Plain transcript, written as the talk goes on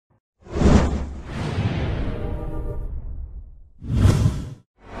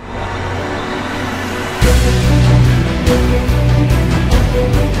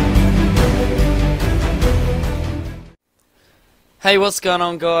Hey, what's going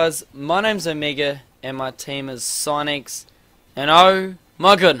on, guys? My name's Omega and my team is Synex, and oh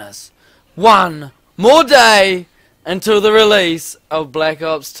my goodness, one more day until the release of Black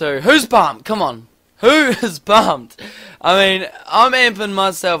Ops 2. Who's pumped? Come on, who is pumped? I mean, I'm amping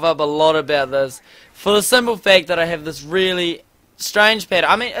myself up a lot about this for the simple fact that I have this really strange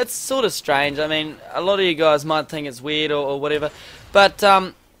pattern. I mean, it's sort of strange. I mean, a lot of you guys might think it's weird or whatever, but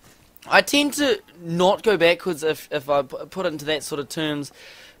I tend to not go backwards if I put it into that sort of terms.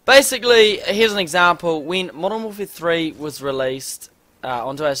 Basically, here's an example. When Modern Warfare 3 was released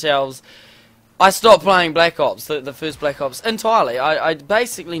onto our shelves, I stopped playing Black Ops, the first Black Ops, entirely. I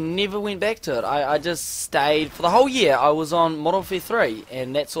basically never went back to it. I just stayed for the whole year. I was on Modern Warfare 3,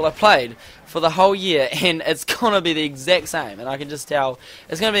 and that's all I played for the whole year, and it's going to be the exact same, and I can just tell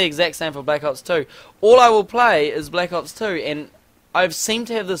it's going to be the exact same for Black Ops 2. All I will play is Black Ops 2, and I've seemed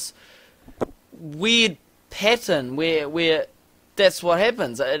to have this weird pattern where that's what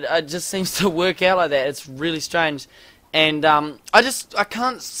happens. It just seems to work out like that. It's really strange, and I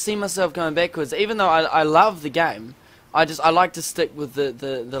can't see myself going backwards. Even though I love the game, I like to stick with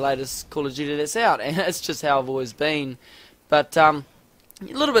the latest Call of Duty that's out, and it's just how I've always been. But a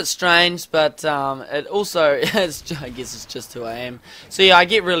little bit strange, but it also I guess it's just who I am. So yeah, I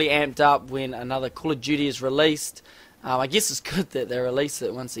get really amped up when another Call of Duty is released. I guess it's good that they release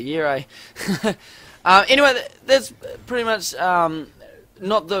it once a year, eh? Anyway, that's pretty much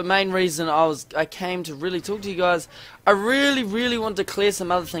not the main reason I came to really talk to you guys. I really want to clear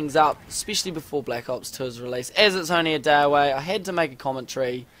some other things up, especially before Black Ops 2 is released. As it's only a day away, I had to make a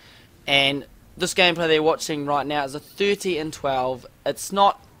commentary, and this gameplay they're watching right now is a 30-12. It's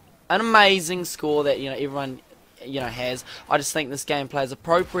not an amazing score that everyone has. I just think this gameplay is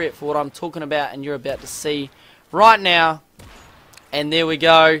appropriate for what I'm talking about, and you're about to see right now. And there we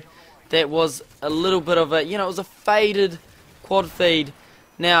go. That was a little bit of a, it was a faded quad feed.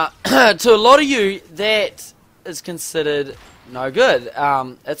 Now, to a lot of you, that is considered no good.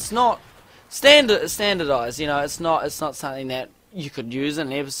 It's not standardized. It's not something that you could use in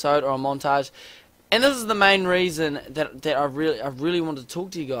an episode or a montage. And this is the main reason that I really wanted to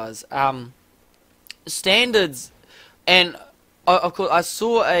talk to you guys. Standards, and of course I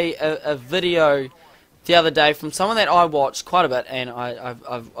saw a video the other day from someone that I watched quite a bit, and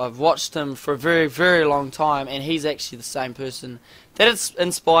I've watched him for a very long time, and he's actually the same person that has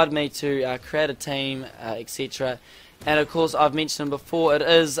inspired me to create a team, etc. And of course, I've mentioned him before. It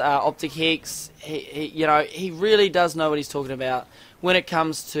is Optic Hex. He really does know what he's talking about when it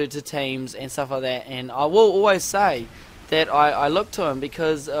comes to teams and stuff like that. And I will always say that I look to him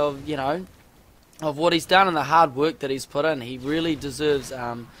because of of what he's done and the hard work that he's put in. He really deserves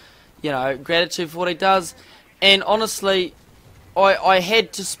gratitude for what he does. And honestly, I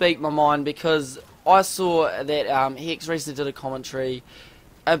had to speak my mind because I saw that Hex recently did a commentary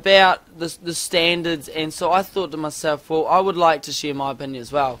about the standards, and so I thought to myself, well, I would like to share my opinion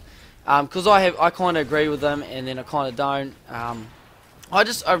as well, because I kind of agree with them, and then I kind of don't. I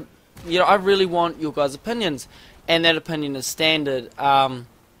really want your guys' opinions, and that opinion is standard.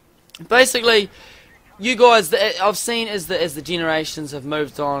 Basically, you guys, I've seen as the generations have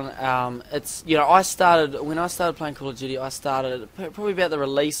moved on, it's when I started playing Call of Duty, I started probably about the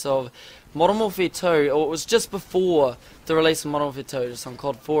release of Modern Warfare 2, or it was just before the release of Modern Warfare 2, just on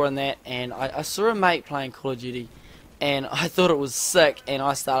COD 4 and that, and I saw a mate playing Call of Duty, and I thought it was sick, and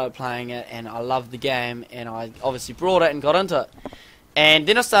I started playing it, and I loved the game, and I obviously brought it and got into it. And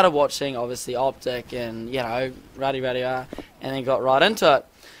then I started watching, obviously, Optic, and, rah-de, and then got right into it.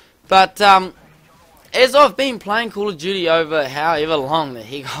 But, as I've been playing Call of Duty over however long the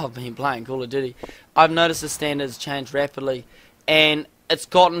heck I've been playing Call of Duty, I've noticed the standards change rapidly, and it's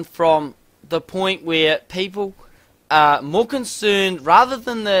gotten from the point where people are more concerned, rather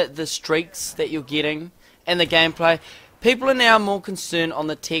than the streaks that you're getting and the gameplay, people are now more concerned on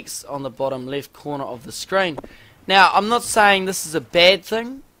the text on the bottom left corner of the screen. Now, I'm not saying this is a bad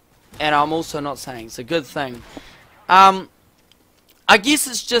thing, and I'm also not saying it's a good thing. I guess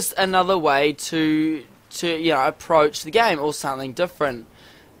it's just another way to approach the game, or something different.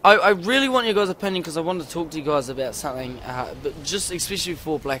 I really want your guys' opinion, because I wanted to talk to you guys about something, but just especially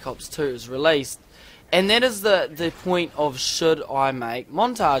before Black Ops 2 is released, and that is the point of, should I make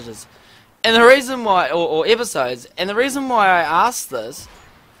montages? And the reason why, or episodes, and the reason why I asked this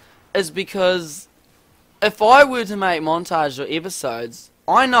is because if I were to make montages or episodes,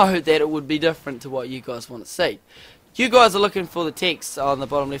 I know that it would be different to what you guys want to see. You guys are looking for the text on the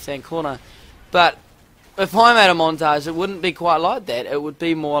bottom left hand corner, but if I made a montage, it wouldn't be quite like that. It would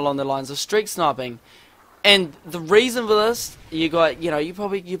be more along the lines of streak sniping. And the reason for this, you guys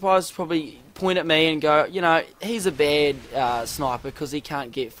probably point at me and go, you know, he's a bad sniper because he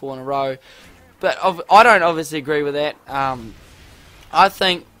can't get 4 in a row. But I don't obviously agree with that. I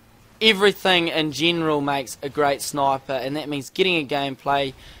think everything in general makes a great sniper, and that means getting a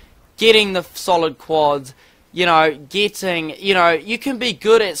gameplay, getting the solid quads, you know, you can be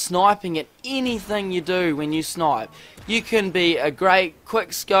good at sniping at anything you do when you snipe. You can be a great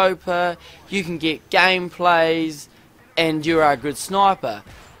quick scoper, you can get gameplays, and you are a good sniper.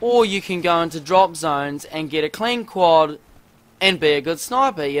 Or you can go into drop zones and get a clean quad and be a good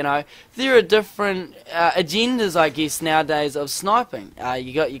sniper, you know. There are different agendas, I guess, nowadays of sniping.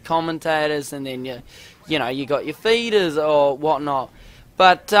 You got your commentators, and then you got your feeders or whatnot.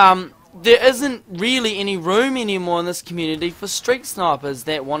 But there isn't really any room anymore in this community for streak snipers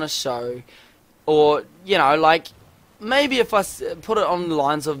that want to show, or, you know, like, maybe if I put it on the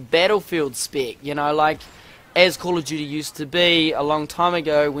lines of Battlefield spec, you know, like, as Call of Duty used to be a long time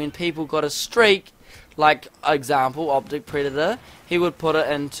ago, when people got a streak, like, example, Optic Predator, he would put it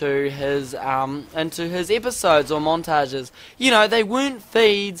into his episodes or montages. You know, they weren't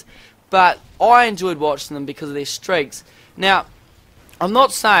feeds, but I enjoyed watching them because of their streaks. Now, I'm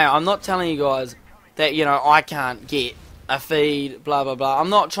not telling you guys that, you know, I can't get a feed, blah blah blah. I'm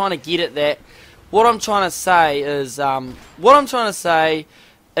not trying to get at that. What I'm trying to say is,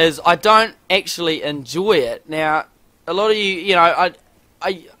 I don't actually enjoy it. Now, a lot of you, you know,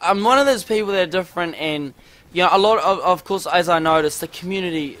 I'm one of those people that are different, and, you know, a lot of course, as I noticed, the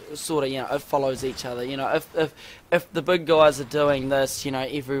community sort of, you know, it follows each other. You know, if the big guys are doing this, you know,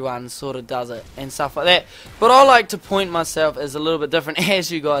 everyone sort of does it and stuff like that. But I like to point myself as a little bit different, as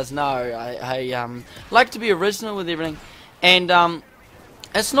you guys know. I like to be original with everything, and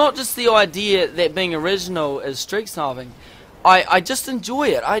it's not just the idea that being original is streak sniping. I just enjoy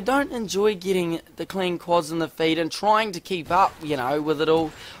it. I don't enjoy getting the clean quads in the feed and trying to keep up, you know, with it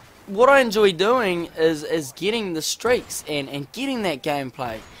all. What I enjoy doing is getting the streaks and getting that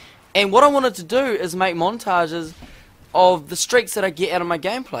gameplay. And what I wanted to do is make montages of the streaks that I get out of my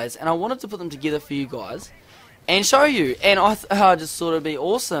gameplays, and I wanted to put them together for you guys and show you. And I just thought it'd be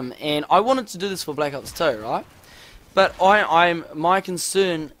awesome, and I wanted to do this for Black Ops 2, right? But my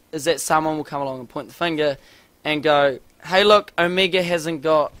concern is that someone will come along and point the finger and go, hey, look, Omega hasn't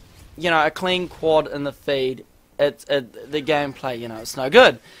got, you know, a clean quad in the feed. The gameplay, you know, it's no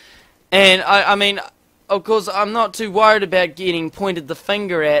good. And I mean, of course, I'm not too worried about getting pointed the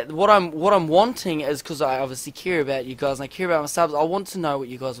finger at. What I'm wanting is, because I obviously care about you guys and I care about my subs, I want to know what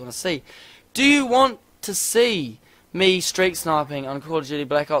you guys want to see. Do you want to see me streak sniping on Call of Duty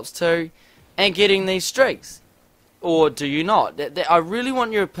Black Ops 2 and getting these streaks, or do you not? I really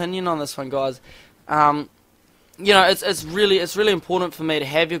want your opinion on this one, guys. You know, it's really important for me to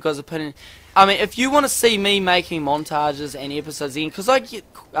have your guys' opinion. I mean, if you want to see me making montages and episodes again, because I get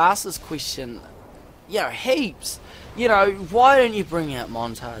asked this question, you know, heaps. You know, why don't you bring out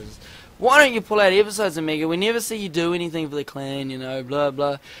montages? Why don't you pull out episodes, Omega? We never see you do anything for the clan, you know, blah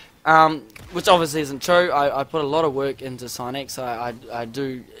blah. Which obviously isn't true. I put a lot of work into Synex. I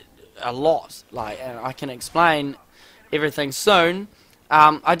do a lot, like, and I can explain everything soon.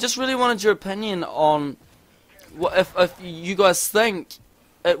 I just really wanted your opinion on if you guys think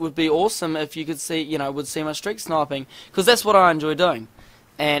it would be awesome if you could see, you know, would see my streak sniping, because that's what I enjoy doing,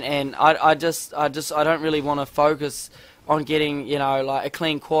 and I don't really want to focus on getting, you know, like a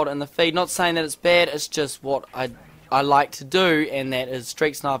clean quad in the feed. Not saying that it's bad, it's just what I like to do, and that is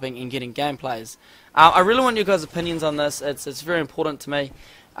streak sniping and getting gameplays. I really want you guys' opinions on this. It's very important to me.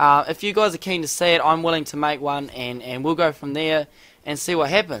 If you guys are keen to see it, I'm willing to make one, and we'll go from there and see what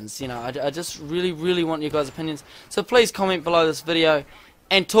happens. You know, I just really want you guys' opinions. So please comment below this video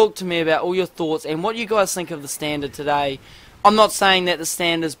and talk to me about all your thoughts and what you guys think of the standard today. I'm not saying that the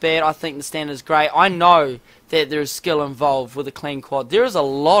standard is bad. I think the standard is great. I know that there is skill involved with a clean quad. There is a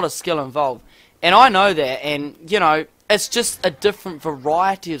lot of skill involved, and I know that. And, you know, it's just a different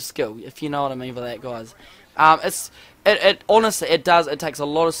variety of skill, if you know what I mean by that, guys. Honestly, it takes a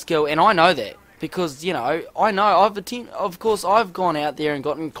lot of skill, and I know that. Because, you know, of course, I've gone out there and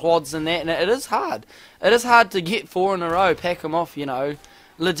gotten quads and that, and it is hard. It is hard to get 4 in a row, pack them off, you know,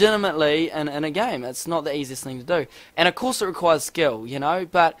 legitimately in a game. It's not the easiest thing to do. And of course it requires skill, you know,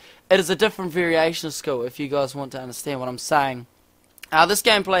 but it is a different variation of skill, if you guys want to understand what I'm saying. This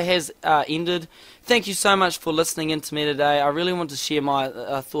gameplay has ended. Thank you so much for listening in to me today. I really want to share my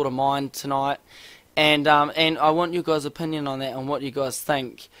thought of mine tonight, and I want you guys' opinion on that, on what you guys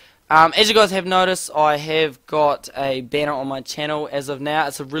think. As you guys have noticed, I have got a banner on my channel as of now.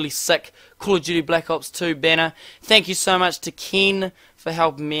 It's a really sick Call of Duty Black Ops 2 banner. Thank you so much to Ken for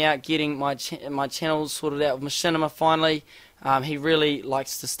helping me out getting my channel sorted out with Machinima finally. He really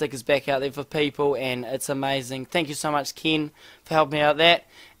likes to stick his back out there for people, and it's amazing. Thank you so much, Ken, for helping me out with that.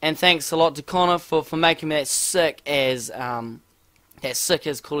 And thanks a lot to Connor for making me that sick as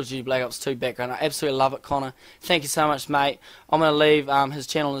Call of Duty Black Ops 2 background. I absolutely love it, Connor. Thank you so much, mate. I'm going to leave his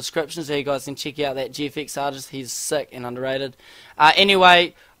channel in the description so you guys can check out that GFX artist. He's sick and underrated.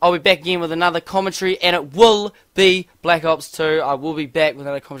 Anyway, I'll be back again with another commentary, and it will be Black Ops 2. I will be back with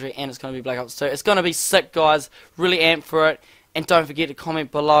another commentary, and it's going to be Black Ops 2. It's going to be sick, guys. Really amped for it. And don't forget to comment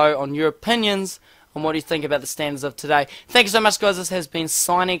below on your opinions on what you think about the standards of today. Thank you so much, guys. This has been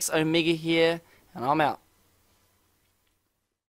Synex Omega here, and I'm out.